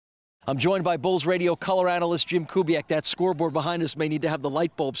I'm joined by Bulls radio color analyst Jim Kubiak. That scoreboard behind us may need to have the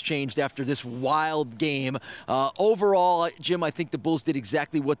light bulbs changed after this wild game. Overall, Jim, I think the Bulls did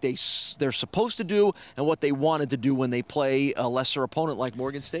exactly what they're supposed to do and what they wanted to do when they play a lesser opponent like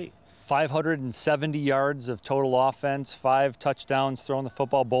Morgan State. 570 yards of total offense, 5 touchdowns throwing the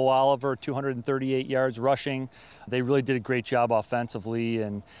football. Bo Oliver, 238 yards rushing. They really did a great job offensively,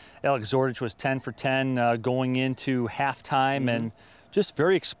 and Alex Zordich was 10 for 10 going into halftime, and just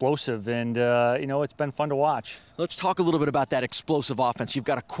very explosive, and it's been fun to watch. Let's talk a little bit about that explosive offense. You've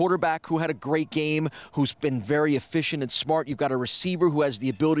got a quarterback who had a great game, who's been very efficient and smart. You've got a receiver who has the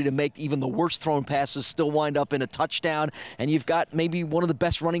ability to make even the worst thrown passes still wind up in a touchdown, and you've got maybe one of the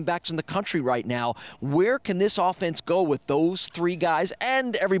best running backs in the country right now. Where can this offense go with those 3 guys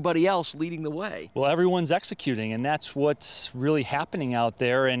and everybody else leading the way? Well, everyone's executing, and that's what's really happening out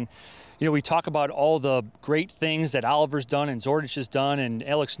there. And we talk about all the great things that Oliver's done and Zordich has done and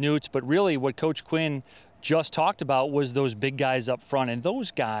Alex Newts, but really what Coach Quinn just talked about was those big guys up front. And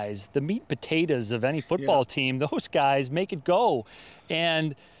those guys, the meat and potatoes of any football team, those guys make it go.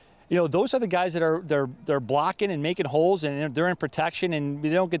 And those are the guys that are they're blocking and making holes, and they're in protection, and they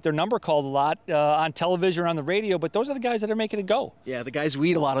don't get their number called a lot on television or on the radio, but those are the guys that are making it go. Yeah, the guys who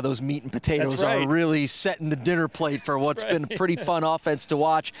eat a lot of those meat and potatoes are really setting the dinner plate for what's been a pretty fun offense to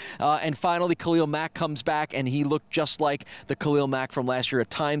watch. And finally, Khalil Mack comes back, and he looked just like the Khalil Mack from last year. At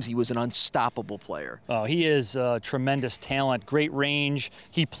times, he was an unstoppable player. Oh, he is a tremendous talent, great range.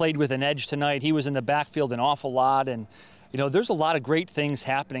 He played with an edge tonight. He was in the backfield an awful lot, and there's a lot of great things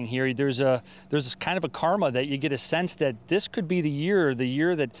happening here. There's kind of a karma that you get a sense that this could be the year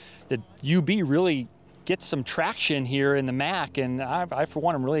that UB really gets some traction here in the MAC. And I, for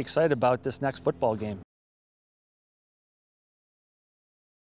one, am really excited about this next football game.